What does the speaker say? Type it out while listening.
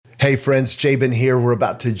Hey friends, Jabin here. We're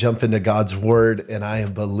about to jump into God's word, and I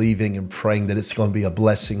am believing and praying that it's going to be a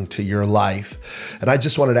blessing to your life. And I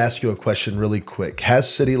just wanted to ask you a question really quick. Has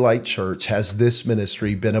City Light Church, has this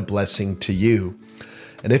ministry been a blessing to you?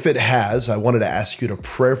 And if it has, I wanted to ask you to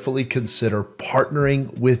prayerfully consider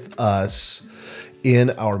partnering with us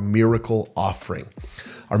in our miracle offering.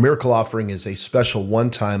 Our miracle offering is a special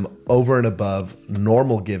one-time over and above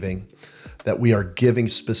normal giving that we are giving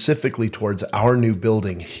specifically towards our new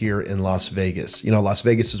building here in Las Vegas. You know, Las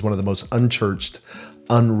Vegas is one of the most unchurched,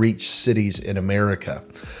 unreached cities in America.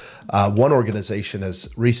 One organization has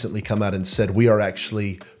recently come out and said we are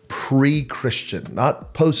actually pre-Christian,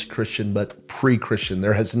 not post-Christian, but pre-Christian.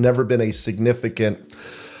 There has never been a significant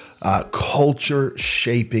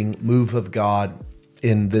culture-shaping move of God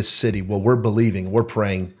in this city. Well, we're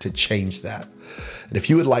praying to change that. And if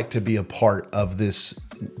you would like to be a part of this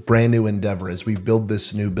brand new endeavor as we build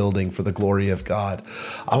this new building for the glory of God,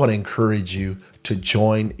 I want to encourage you to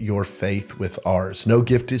join your faith with ours. No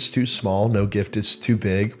gift is too small. No gift is too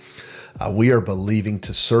big. We are believing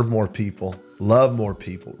to serve more people, love more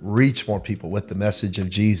people, reach more people with the message of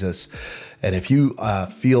Jesus. And if you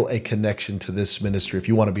feel a connection to this ministry, if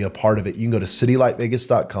you want to be a part of it, you can go to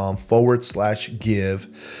citylightvegas.com/give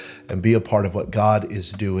and be a part of what God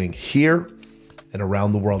is doing here and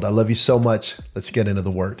around the world. I love you so much. Let's get into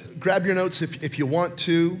the word. Grab your notes if you want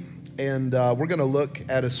to, and we're going to look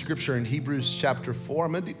at a scripture in Hebrews chapter 4.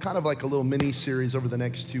 I'm going to do kind of like a little mini series over the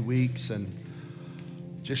next 2 weeks and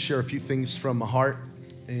just share a few things from my heart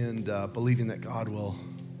and believing that God will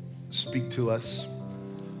speak to us.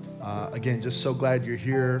 Again, just so glad you're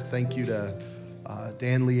here. Thank you to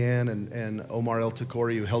Dan Leanne and Omar El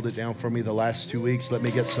Takori who held it down for me the last 2 weeks. Let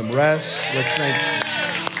me get some rest. Let's thank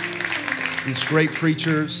these great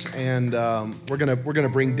preachers, and we're gonna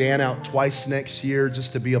bring Dan out twice next year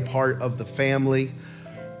just to be a part of the family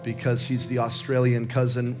because he's the Australian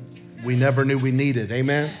cousin we never knew we needed.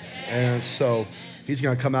 Amen. And so he's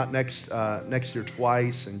gonna come out next year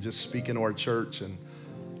twice and just speak into our church, and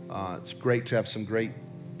it's great to have some great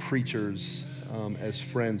preachers as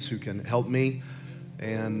friends who can help me.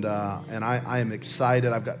 And I am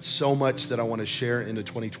excited. I've got so much that I want to share into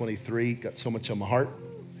 2023. Got so much on my heart.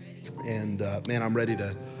 And man, I'm ready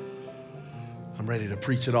to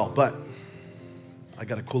preach it all. But I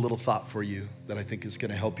got a cool little thought for you that I think is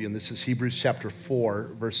going to help you. And this is Hebrews chapter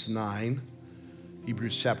 4, verse 9.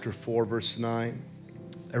 Hebrews chapter 4, verse 9.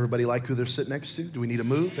 Everybody like who they're sitting next to? Do we need to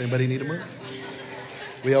move? Anybody need to move?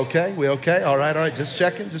 We okay? We okay? All right. Just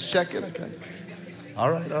checking. Okay.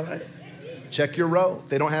 All right. Check your row. If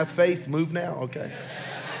they don't have faith, move now. Okay.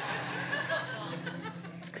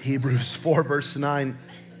 Hebrews 4, verse 9.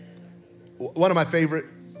 One of my favorite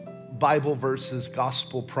Bible verses,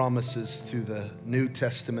 gospel promises to the New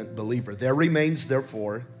Testament believer. There remains,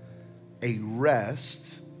 therefore, a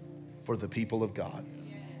rest for the people of God.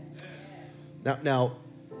 Now,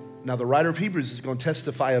 the writer of Hebrews is going to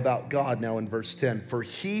testify about God now in verse 10. For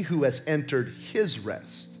he who has entered his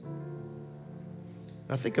rest.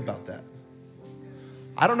 Now think about that.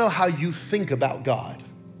 I don't know how you think about God,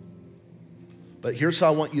 but here's how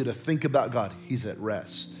I want you to think about God. He's at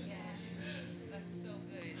rest.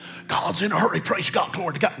 God's in a hurry, praise God,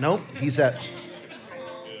 glory to God. No, he's at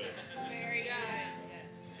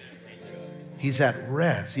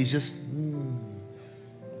rest. He's just,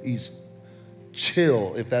 he's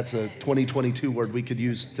chill, if that's a 2022 word we could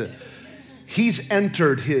use to, he's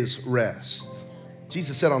entered his rest.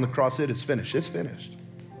 Jesus said on the cross, it is finished. It's finished.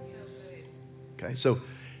 Okay, so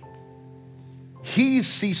he's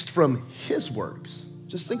ceased from his works.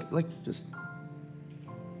 Just think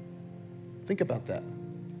about that.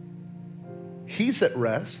 He's at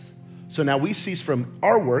rest. So now we cease from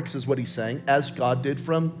our works, is what he's saying, as God did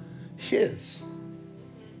from his.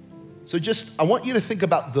 So I want you to think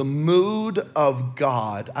about the mood of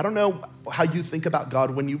God. I don't know how you think about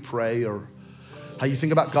God when you pray or how you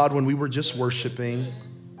think about God when we were just worshiping,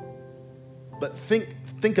 but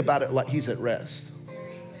think about it like he's at rest.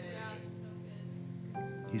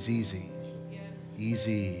 He's easy.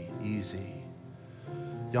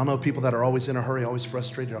 Y'all know people that are always in a hurry, always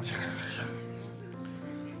frustrated.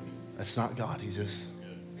 That's not God. He's just,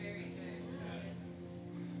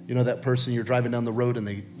 you know that person you're driving down the road and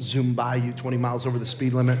they zoom by you 20 miles over the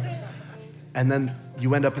speed limit and then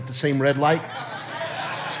you end up at the same red light?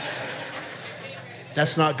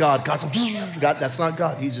 That's not God. That's not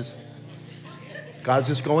God. God's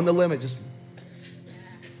just going the limit.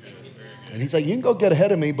 And he's like, you can go get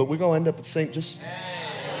ahead of me, but we're going to end up at the same,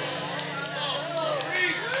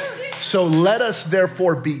 So let us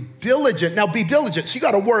therefore be diligent. Now be diligent. So you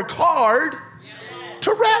got to work hard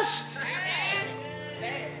to rest.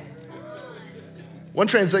 One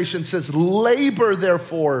translation says, labor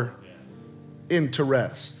therefore into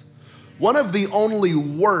rest. One of the only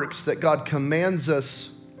works that God commands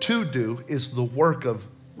us to do is the work of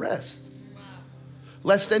rest.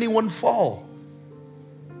 Lest anyone fall.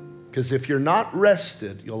 Because if you're not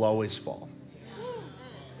rested, you'll always fall.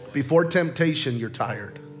 Before temptation, you're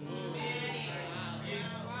tired.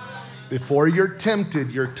 Before you're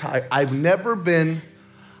tempted, you're tired. I've never been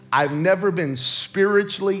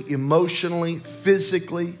spiritually, emotionally,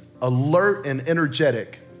 physically alert and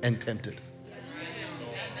energetic and tempted.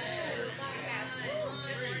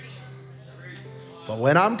 But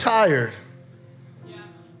when I'm tired,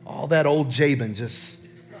 all that old Jabin just,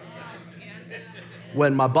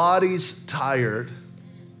 when my body's tired,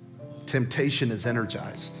 temptation is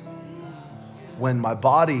energized. When my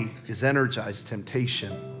body is energized,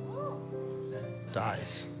 temptation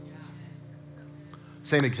dies.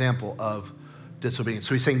 Same example of disobedience.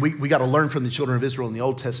 So he's saying we got to learn from the children of Israel in the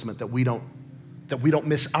Old Testament that we don't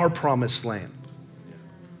miss our promised land.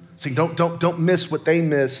 Saying don't miss what they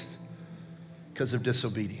missed because of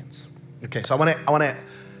disobedience. Okay, so I want to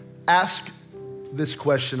ask this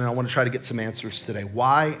question, and I want to try to get some answers today.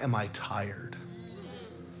 Why am I tired?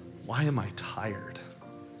 Why am I tired?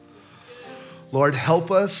 Lord,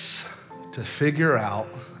 help us to figure out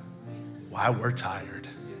why we're tired.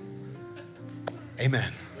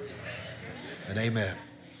 Amen. And amen.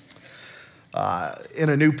 In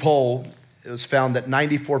a new poll, it was found that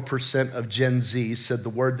 94% of Gen Z said the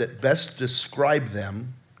word that best described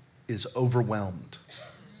them is overwhelmed.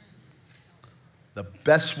 The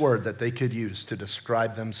best word that they could use to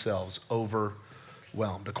describe themselves,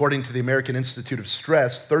 overwhelmed. According to the American Institute of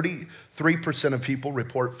Stress, 33% of people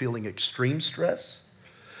report feeling extreme stress.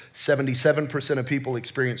 77% of people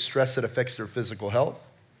experience stress that affects their physical health.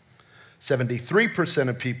 73%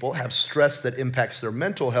 of people have stress that impacts their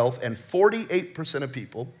mental health, and 48% of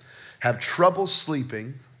people have trouble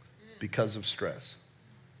sleeping because of stress.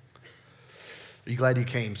 Are you glad you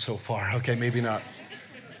came so far? Okay, maybe not.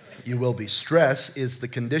 You will be. Stress is the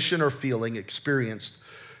condition or feeling experienced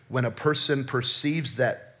when a person perceives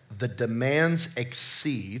that the demands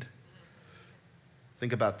exceed,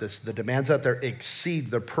 think about this, the demands out there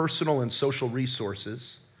exceed the personal and social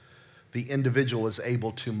resources the individual is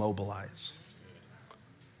able to mobilize.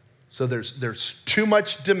 So there's too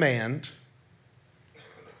much demand,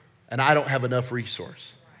 and I don't have enough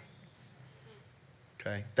resource.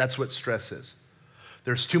 Okay, that's what stress is.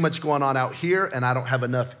 There's too much going on out here, and I don't have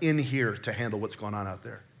enough in here to handle what's going on out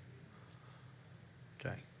there.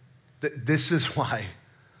 Okay, this is why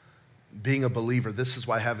being a believer, this is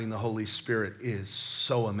why having the Holy Spirit is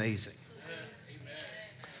so amazing.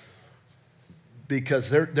 Because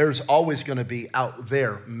there's always going to be out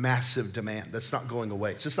there massive demand. That's not going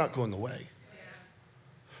away. It's just not going away.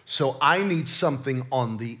 So I need something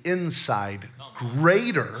on the inside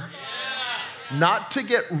greater, not to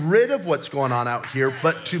get rid of what's going on out here,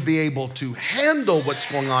 but to be able to handle what's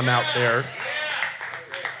going on out there.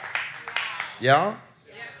 Yeah?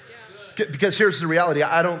 Because here's the reality.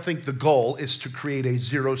 I don't think the goal is to create a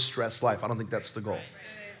zero stress life. I don't think that's the goal.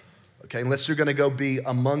 Okay, unless you're gonna go be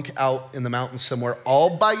a monk out in the mountains somewhere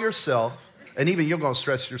all by yourself, and even you're gonna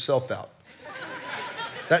stress yourself out.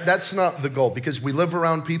 That's not the goal, because we live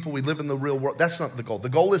around people, we live in the real world. That's not the goal. The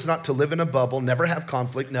goal is not to live in a bubble, never have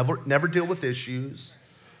conflict, never deal with issues.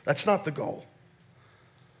 That's not the goal.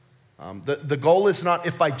 The goal is not,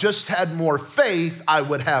 if I just had more faith, I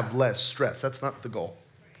would have less stress. That's not the goal,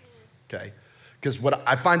 okay? Because what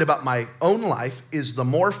I find about my own life is the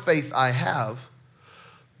more faith I have,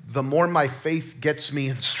 the more my faith gets me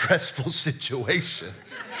in stressful situations.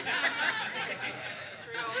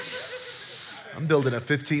 I'm building a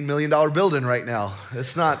 $15 million building right now.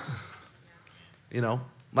 It's not,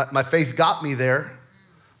 my faith got me there.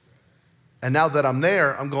 And now that I'm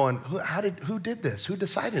there, I'm going, who did this? Who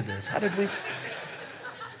decided this? How did we?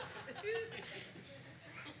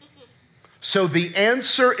 So the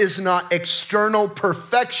answer is not external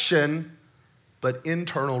perfection, but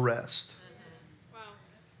internal rest.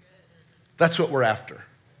 That's what we're after.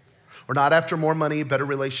 We're not after more money, better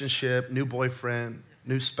relationship, new boyfriend,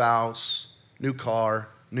 new spouse, new car,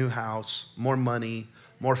 new house, more money,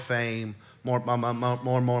 more fame, more.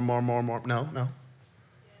 No.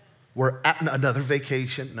 We're at another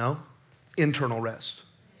vacation. No. Internal rest.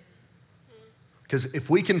 Because if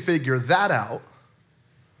we can figure that out,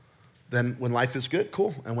 then when life is good,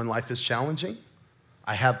 cool. And when life is challenging,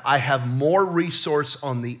 I have more resource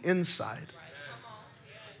on the inside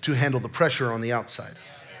to handle the pressure on the outside.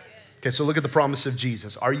 Okay, so look at the promise of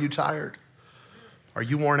Jesus. Are you tired? Are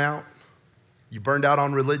you worn out? You burned out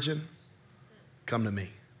on religion? Come to me.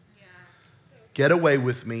 Get away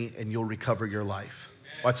with me and you'll recover your life.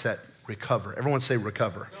 Watch that, recover. Everyone say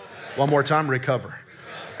recover. One more time, recover.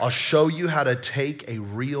 I'll show you how to take a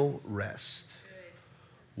real rest.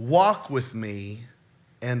 Walk with me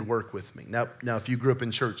and work with me. Now, if you grew up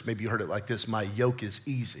in church, maybe you heard it like this: my yoke is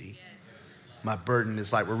easy, my burden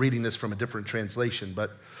is light. We're reading this from a different translation,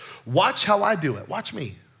 but watch how I do it. Watch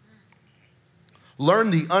me.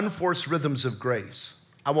 Learn the unforced rhythms of grace.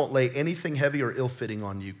 I won't lay anything heavy or ill-fitting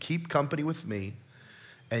on you. Keep company with me,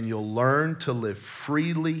 and you'll learn to live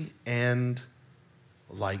freely and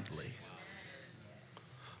lightly.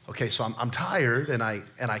 Okay, so I'm tired, and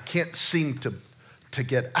I can't seem to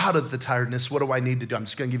get out of the tiredness. What do I need to do? I'm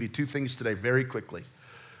just going to give you two things today very quickly.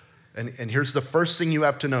 And here's the first thing you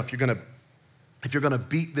have to know if you're going to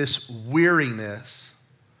beat this weariness.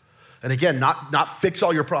 And again, not fix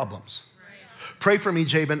all your problems. Pray for me,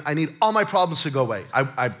 Jabin. I need all my problems to go away.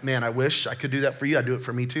 Man, I wish I could do that for you. I do it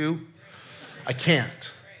for me too. I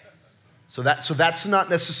can't. So that's not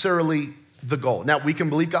necessarily the goal. Now, we can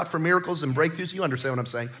believe God for miracles and breakthroughs. You understand what I'm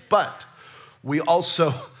saying? But we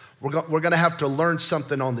also, we're going to have to learn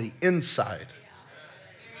something on the inside.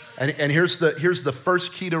 And here's the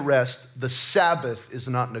first key to rest. The Sabbath is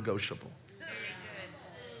not negotiable.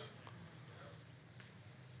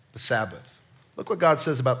 The Sabbath. Look what God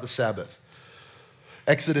says about the Sabbath.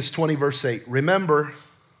 Exodus 20, verse 8. Remember,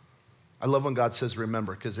 I love when God says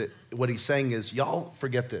remember, because what he's saying is, y'all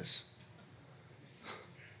forget this.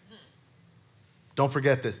 Don't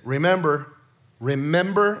forget this. Remember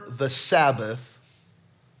the Sabbath,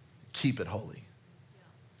 keep it holy.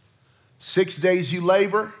 6 days you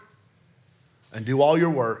labor and do all your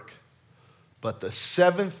work, but the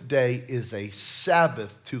seventh day is a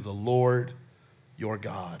Sabbath to the Lord your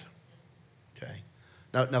God. Okay.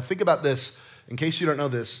 Now think about this. In case you don't know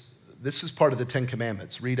this, this is part of the 10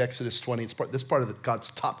 Commandments. Read Exodus 20. This part of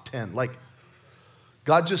God's top 10. Like,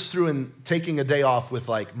 God just threw in taking a day off with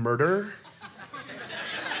like murder,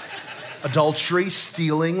 adultery,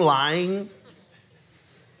 stealing, lying,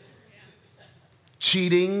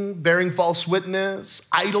 cheating, bearing false witness,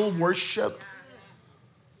 idol worship.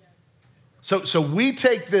 So we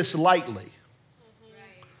take this lightly,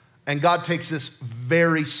 and God takes this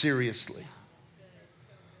very seriously.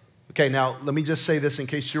 Okay, now let me just say this in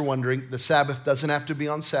case you're wondering. The Sabbath doesn't have to be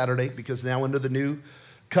on Saturday, because now under the new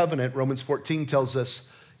covenant, Romans 14 tells us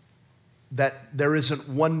that there isn't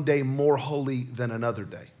one day more holy than another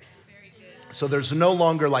day. So there's no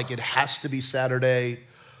longer like it has to be Saturday,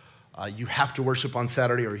 you have to worship on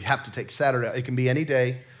Saturday, or you have to take Saturday. It can be any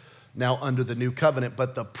day now under the new covenant.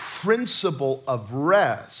 But the principle of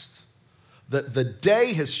rest, the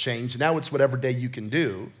day has changed. Now it's whatever day you can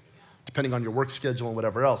do, depending on your work schedule and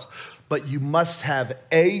whatever else. But you must have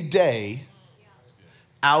a day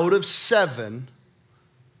out of 7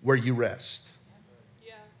 where you rest.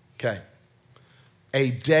 Okay. A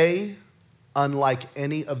day unlike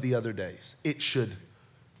any of the other days. It should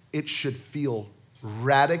feel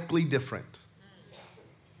radically different.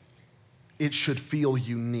 It should feel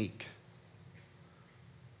unique.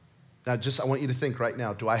 Now, I want you to think right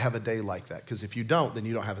now, do I have a day like that? Because if you don't, then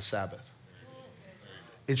you don't have a Sabbath.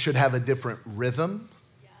 It should have a different rhythm,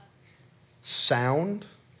 sound,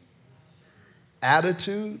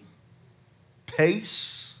 attitude,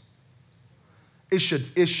 pace. It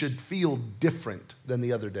should feel different than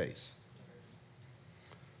the other days.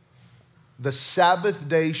 The Sabbath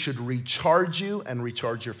day should recharge you and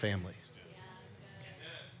recharge your family.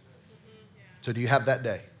 So do you have that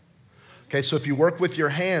day? Okay, so if you work with your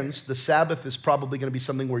hands, the Sabbath is probably going to be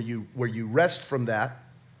something where you rest from that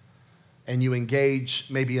and you engage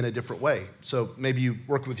maybe in a different way. So maybe you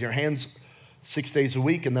work with your hands 6 days a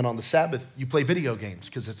week, and then on the Sabbath you play video games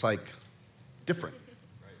because it's like different.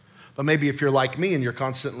 But maybe if you're like me and you're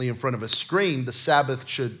constantly in front of a screen, the Sabbath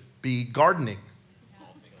should be gardening.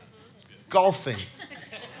 Golfing.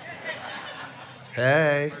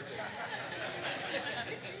 Hey.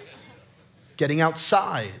 Getting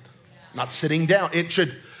outside, not sitting down. It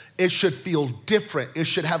should feel different. It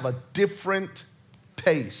should have a different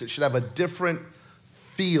pace. It should have a different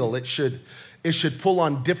feel. It should pull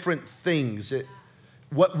on different things.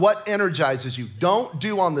 What energizes you? Don't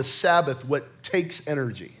do on the Sabbath what takes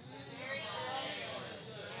energy.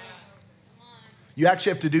 You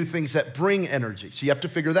actually have to do things that bring energy. So you have to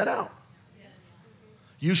figure that out.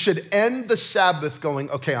 You should end the Sabbath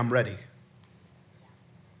going, okay, I'm ready.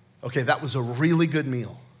 Okay, that was a really good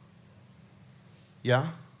meal. Yeah?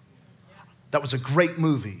 That was a great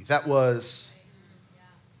movie. That was,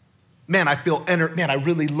 man, I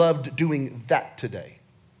really loved doing that today.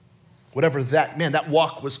 Whatever that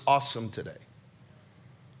walk was awesome today.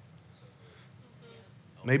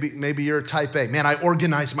 Maybe you're a type A. Man, I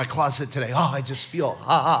organized my closet today. Oh, I just feel,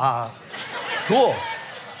 cool.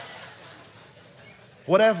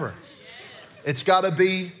 Whatever. It's got to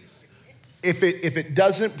be, if it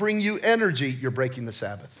doesn't bring you energy, you're breaking the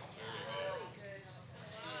Sabbath.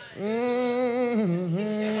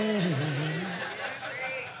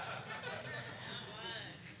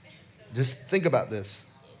 Just think about this.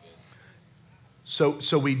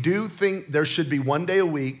 So we do think there should be one day a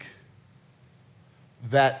week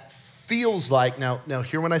that feels like, now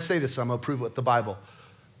here when I say this, I'm going to prove it with the Bible.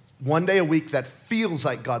 One day a week that feels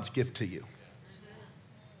like God's gift to you.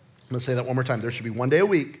 I'm going to say that one more time. There should be one day a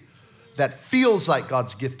week that feels like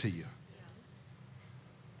God's gift to you.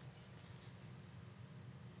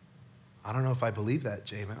 I don't know if I believe that,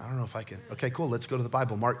 Jamin. I don't know if I can. Okay, cool. Let's go to the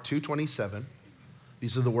Bible. Mark 2:27.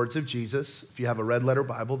 These are the words of Jesus. If you have a red letter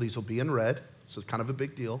Bible, these will be in red. So it's kind of a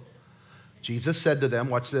big deal. Jesus said to them,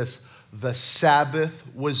 watch this, the Sabbath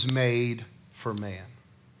was made for man,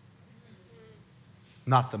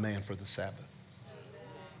 not the man for the Sabbath.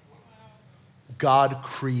 God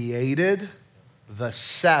created the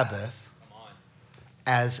Sabbath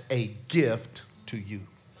as a gift to you.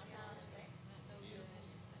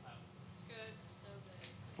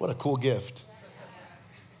 What a cool gift.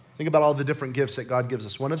 Think about all the different gifts that God gives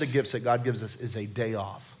us. One of the gifts that God gives us is a day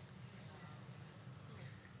off.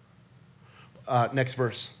 Next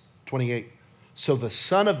verse, 28. So the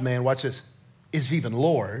Son of Man, watch this, is even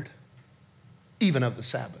Lord, even of the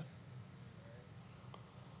Sabbath.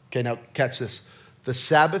 Okay, now catch this. The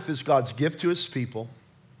Sabbath is God's gift to his people,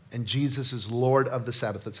 and Jesus is Lord of the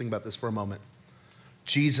Sabbath. Let's think about this for a moment.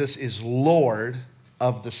 Jesus is Lord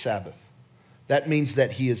of the Sabbath. That means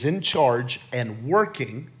that he is in charge and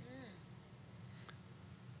working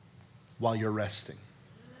while you're resting.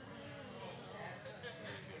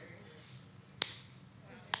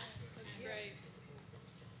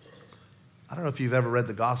 I don't know if you've ever read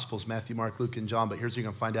the Gospels, Matthew, Mark, Luke, and John, but here's what you're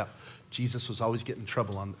going to find out. Jesus was always getting in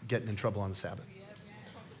trouble on the Sabbath.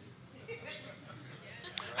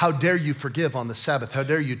 How dare you forgive on the Sabbath? How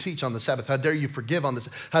dare you teach on the Sabbath? How dare you forgive on the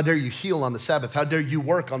Sabbath? How dare you heal on the Sabbath? How dare you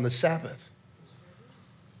work on the Sabbath?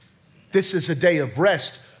 This is a day of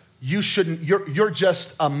rest. You shouldn't, you're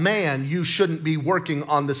just a man. You shouldn't be working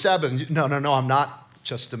on the Sabbath. No, I'm not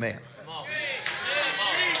just a man.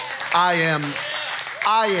 I am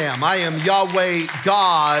Yahweh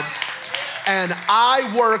God, and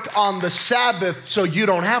I work on the Sabbath so you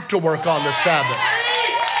don't have to work on the Sabbath.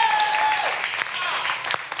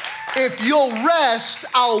 If you'll rest,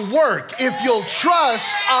 I'll work. If you'll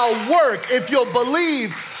trust, I'll work. If you'll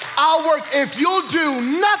believe, I'll work. If you'll do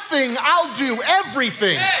nothing, I'll do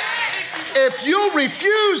everything. If you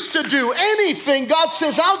refuse to do anything, God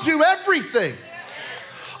says, I'll do everything.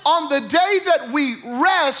 On the day that we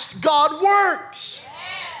rest, God works.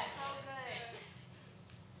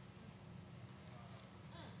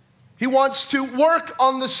 He wants to work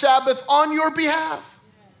on the Sabbath on your behalf.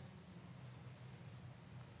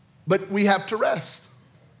 But we have to rest.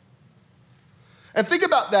 And think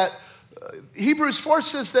about that. Hebrews 4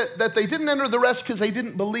 says that they didn't enter the rest because they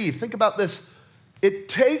didn't believe. Think about this. It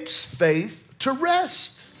takes faith to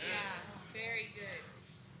rest. Yeah, very good.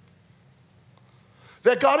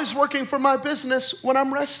 That God is working for my business when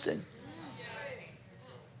I'm resting.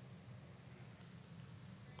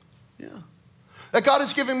 Yeah. That God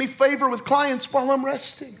is giving me favor with clients while I'm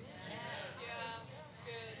resting.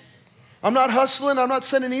 I'm not hustling. I'm not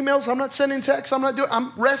sending emails. I'm not sending texts.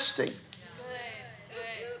 I'm resting.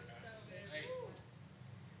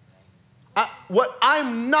 What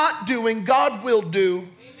I'm not doing, God will do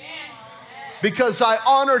because I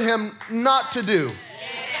honored him not to do.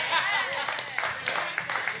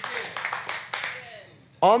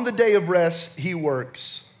 On the day of rest, he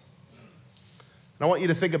works. And I want you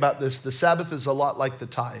to think about this. The Sabbath is a lot like the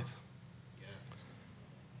tithe.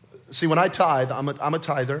 See, when I tithe, I'm a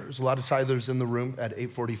tither. There's a lot of tithers in the room at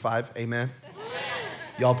 8:45. Amen.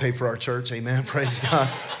 Y'all pay for our church. Amen. Praise God.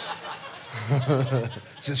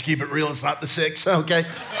 Just keep it real. It's not the 6. Okay.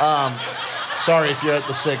 Sorry if you're at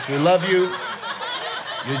the 6. We love you.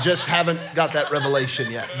 You just haven't got that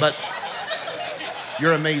revelation yet, but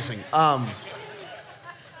you're amazing.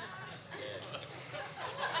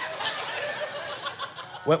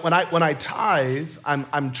 When I tithe,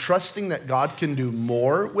 I'm trusting that God can do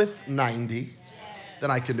more with 90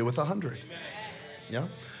 than I can do with 100. Yeah.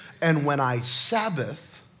 And when I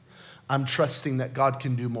Sabbath, I'm trusting that God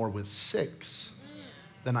can do more with 6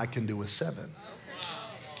 than I can do with 7.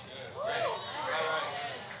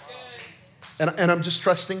 And I'm just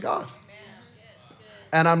trusting God.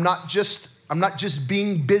 And I'm not just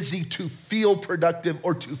being busy to feel productive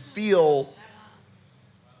or to feel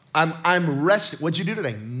I'm resting. What'd you do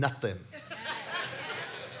today? Nothing.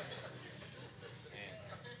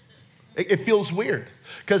 It feels weird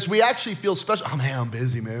because we actually feel special. Oh man, I'm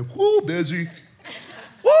busy, man. Woo, busy.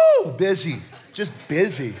 Woo, busy. Just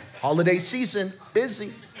busy. Holiday season,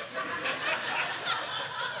 busy.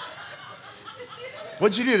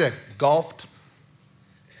 What'd you do today? Golfed.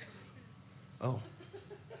 Oh,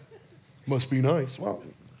 must be nice. Well,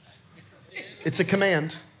 it's a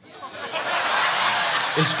command.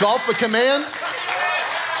 Is golf a command?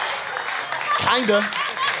 Kinda.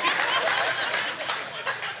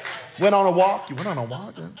 Went on a walk. You went on a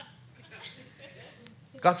walk? Huh?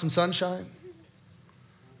 Got some sunshine.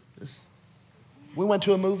 We went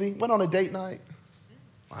to a movie. Went on a date night.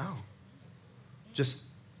 Wow. Just,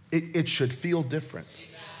 it should feel different.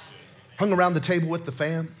 Hung around the table with the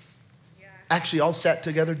fam. Actually all sat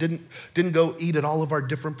together, didn't go eat at all of our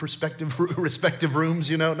different respective rooms,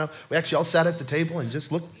 you know. No, we actually all sat at the table and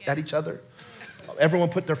just looked at each other. Everyone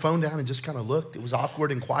put their phone down and just kind of looked. It was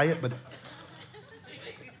awkward and quiet, but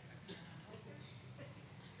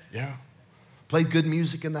yeah. Played good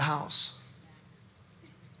music in the house.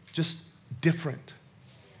 Just different.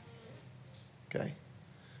 Okay?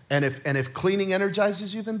 And if cleaning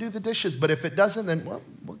energizes you, then do the dishes. But if it doesn't, then well,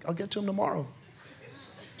 I'll get to them tomorrow.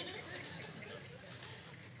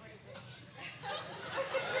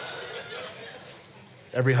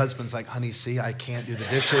 Every husband's like, honey, see, I can't do the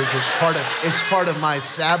dishes. It's part of my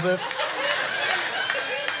Sabbath.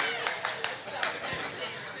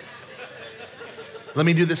 Let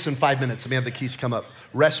me do this in 5 minutes. Let me have the keys come up.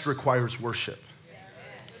 Rest requires worship.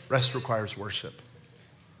 Rest requires worship.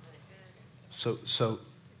 So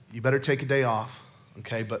you better take a day off,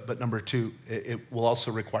 okay? But number two, it will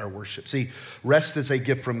also require worship. See, rest is a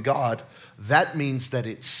gift from God. That means that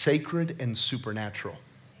it's sacred and supernatural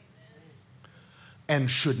and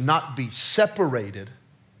should not be separated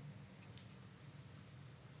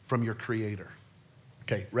from your Creator.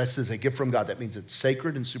 Okay, rest is a gift from God. That means it's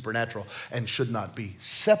sacred and supernatural and should not be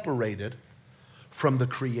separated from the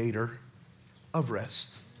Creator of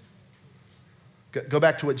rest. Go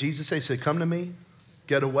back to what Jesus said. He said, come to me,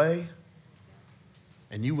 get away,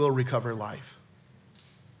 and you will recover life.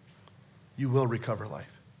 You will recover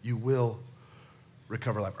life. You will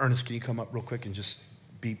recover life. Ernest, can you come up real quick and just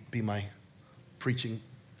be my preaching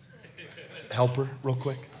helper real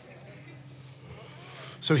quick?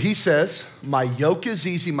 So he says, my yoke is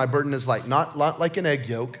easy, my burden is light. Not like an egg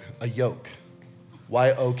yolk, a yoke.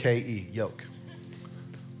 Y-O-K-E, yoke.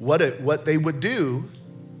 What they would do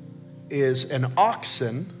is an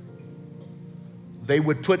oxen, they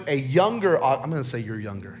would put a younger, I'm going to say you're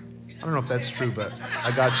younger. I don't know if that's true, but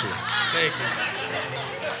I got you. Thank you.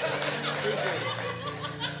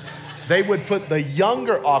 They would put the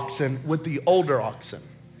younger oxen with the older oxen.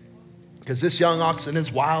 Because this young oxen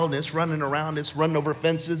is wild and it's running around, it's running over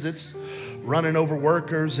fences, it's running over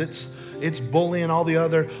workers, it's bullying all the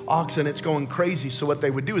other oxen, it's going crazy. So what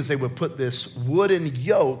they would do is they would put this wooden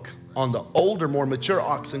yoke on the older, more mature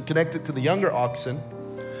oxen, connect it to the younger oxen,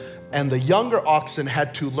 and the younger oxen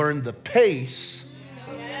had to learn the pace.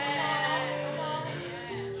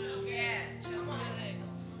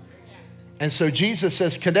 And so Jesus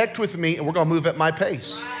says, connect with me and we're going to move at my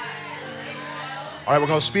pace. All right, we're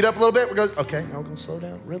going to speed up a little bit. Okay, now we're going to slow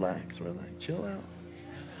down. Relax, chill out.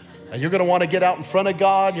 And you're going to want to get out in front of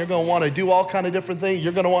God. You're going to want to do all kind of different things.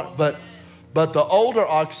 You're going to want, but the older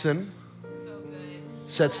oxen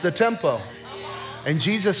sets the tempo. And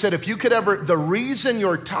Jesus said, if you could ever, the reason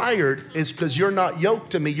you're tired is because you're not yoked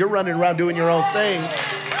to me. You're running around doing your own thing.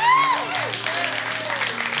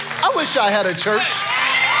 I wish I had a church.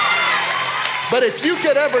 But if you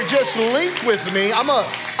could ever just link with me, I'm going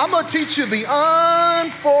to teach you the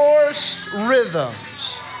unforced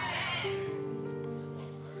rhythms.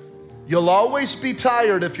 You'll always be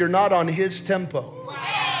tired if you're not on his tempo.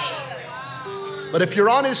 But if you're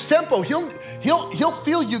on his tempo, he'll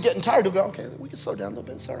feel you getting tired. He'll go, okay, we can slow down a little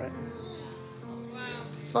bit. It's all right.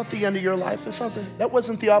 It's not the end of your life. That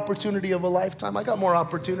wasn't the opportunity of a lifetime. I got more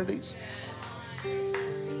opportunities.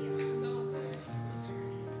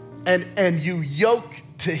 And you yoke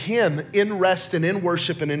to him in rest and in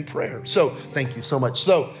worship and in prayer. So thank you so much.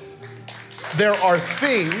 So there are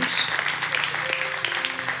things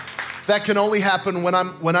that can only happen when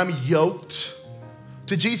I'm yoked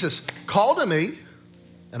to Jesus. Call to me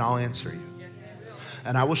and I'll answer you.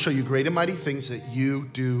 And I will show you great and mighty things that you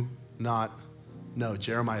do not know.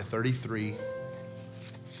 Jeremiah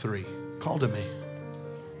 33:3. Call to me.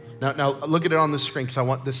 Now look at it on the screen because I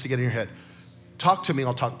want this to get in your head. Talk to me,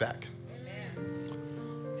 I'll talk back.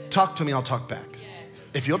 Talk to me, I'll talk back.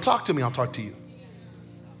 If you'll talk to me, I'll talk to you.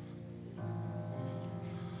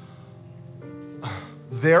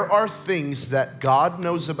 There are things that God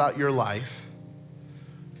knows about your life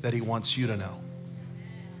that he wants you to know.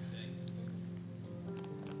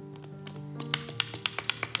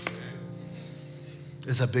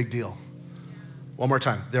 It's a big deal. One more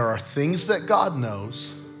time. There are things that God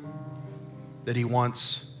knows that he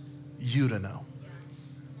wants you to know.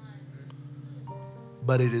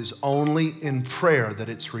 But it is only in prayer that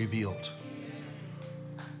it's revealed.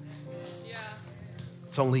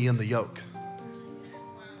 It's only in the yoke.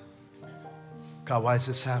 God, why is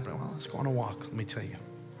this happening? Well, let's go on a walk. Let me tell you.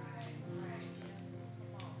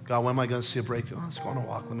 God, when am I going to see a breakthrough? Oh, let's go on a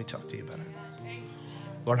walk. Let me talk to you about it.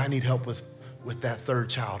 Lord, I need help with that third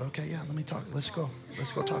child. Okay, yeah, let me talk. Let's go.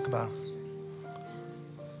 Let's go talk about it.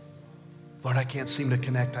 Lord, I can't seem to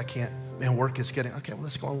connect. I can't. Man, work is getting. Okay, well,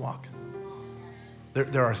 let's go and walk.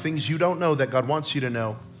 There are things you don't know that God wants you to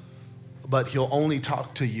know, but he'll only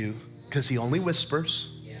talk to you because he only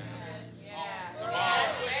whispers.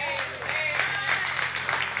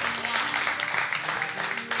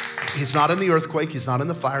 He's not in the earthquake. He's not in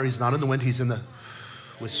the fire. He's not in the wind. He's in the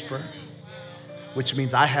whisper, which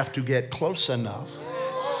means I have to get close enough.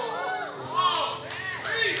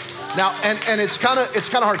 Now, and it's kind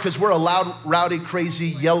of hard because we're a loud, rowdy, crazy,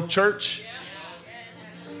 yell church.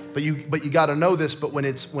 But you got to know this. But when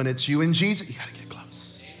it's you and Jesus, you got to get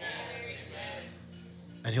close.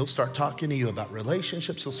 And he'll start talking to you about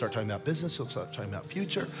relationships. He'll start talking about business. He'll start talking about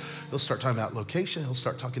future. He'll start talking about location. He'll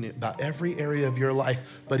start talking to you about every area of your life.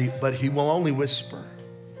 But he will only whisper.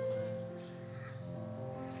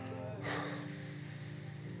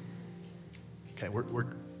 Okay,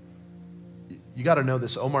 you got to know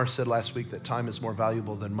this. Omar said last week that time is more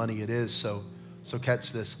valuable than money. It is. So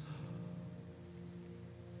catch this.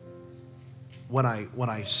 When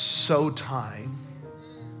I sow time,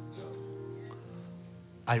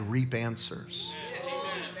 I reap answers.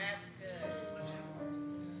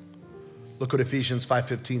 Look what Ephesians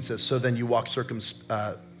 5:15 says. So then you walk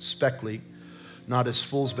circumspectly, not as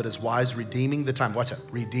fools, but as wise, redeeming the time. Watch that.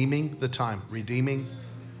 Redeeming the time. Redeeming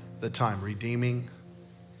the time. Redeeming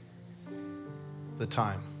the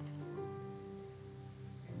time.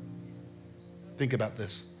 Think about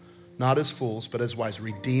this. Not as fools, but as wise,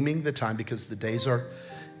 redeeming the time because the days are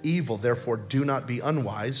evil. Therefore, do not be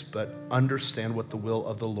unwise, but understand what the will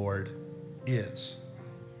of the Lord is.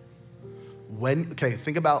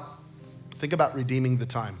 Think about redeeming the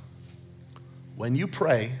time. When you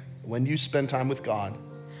pray, when you spend time with God,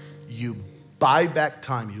 you buy back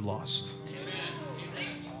time you lost.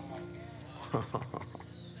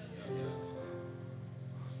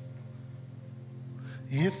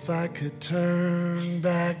 If I could turn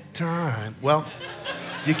back time. Well,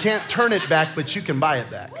 you can't turn it back, but you can buy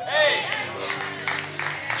it back.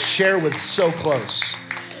 Cher was so close.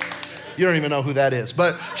 You don't even know who that is,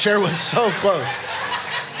 but Cher was so close.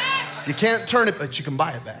 You can't turn it, but you can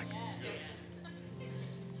buy it back.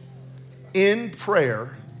 In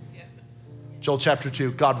prayer, Joel chapter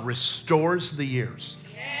 2, God restores the years.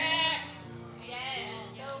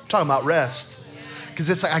 I'm talking about rest. Because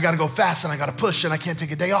it's like I got to go fast and I got to push and I can't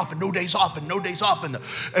take a day off and no days off and no days off and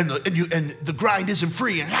the grind isn't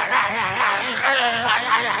free and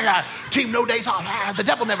team no days off. The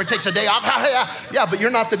devil never takes a day off. Yeah, but you're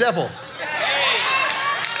not the devil.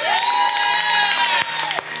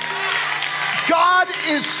 God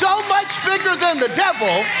is so much bigger than the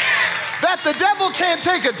devil that the devil can't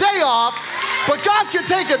take a day off, but God can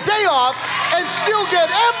take a day off and still get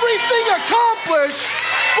everything accomplished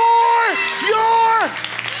for your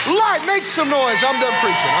life. Make some noise. I'm done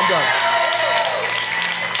preaching. I'm done.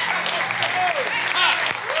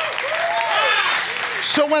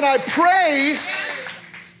 So when I pray,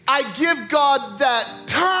 I give God that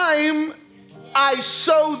time. I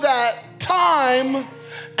sow that time,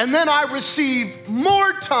 and then I receive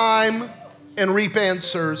more time and reap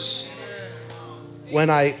answers when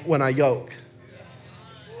I yoke.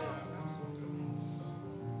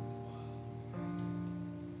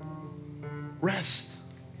 Rest.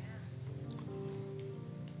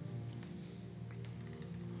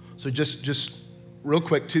 So just real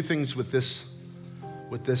quick, two things with this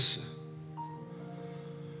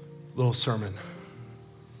little sermon.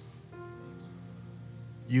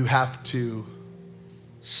 You have to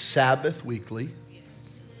Sabbath weekly,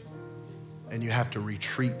 and you have to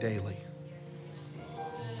retreat daily.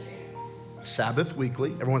 Sabbath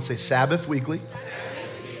weekly. Everyone say Sabbath weekly.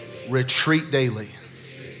 Retreat daily.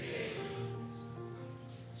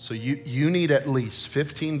 So you need at least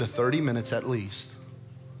 15 to 30 minutes at least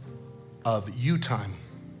of you time.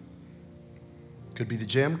 Could be the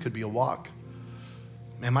gym, could be a walk.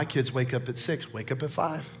 Man, my kids wake up at 6, wake up at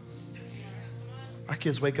 5. My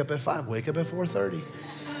kids wake up at 5, wake up at 4:30.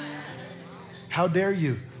 How dare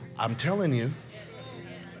you? I'm telling you.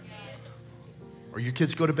 Or your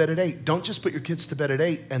kids go to bed at 8. Don't just put your kids to bed at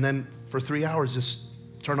 8 and then for 3 hours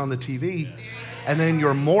just turn on the TV. And then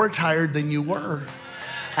you're more tired than you were.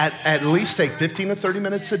 At least take 15 to 30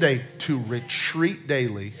 minutes a day to retreat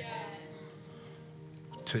daily.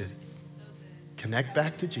 To connect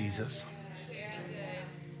back to Jesus.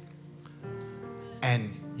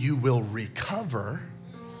 And you will recover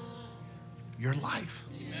your life.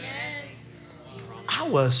 I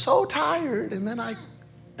was so tired, and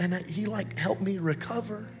then he like helped me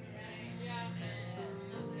recover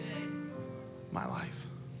my life.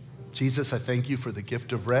 Jesus, I thank you for the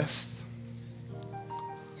gift of rest.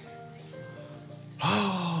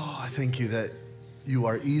 Oh, I thank you that you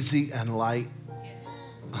are easy and light,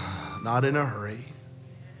 not in a hurry.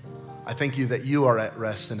 I thank you that you are at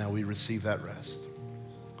rest, and now we receive that rest.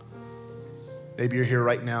 Maybe you're here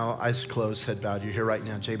right now, eyes closed, head bowed. You're here right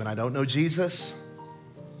now, Jabin, I don't know Jesus.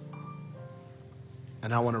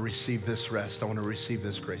 And I want to receive this rest. I want to receive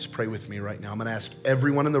this grace. Pray with me right now. I'm going to ask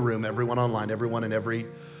everyone in the room, everyone online, everyone in every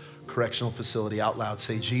correctional facility out loud,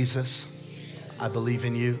 say, Jesus, I believe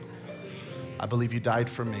in you. I believe you died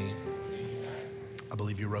for me. I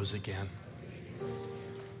believe you rose again.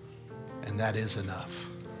 And that is enough.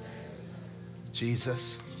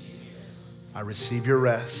 Jesus, I receive your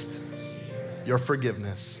rest, your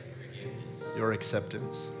forgiveness, your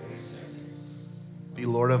acceptance. Be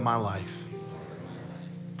Lord of my life.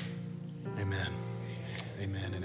 Amen. Amen.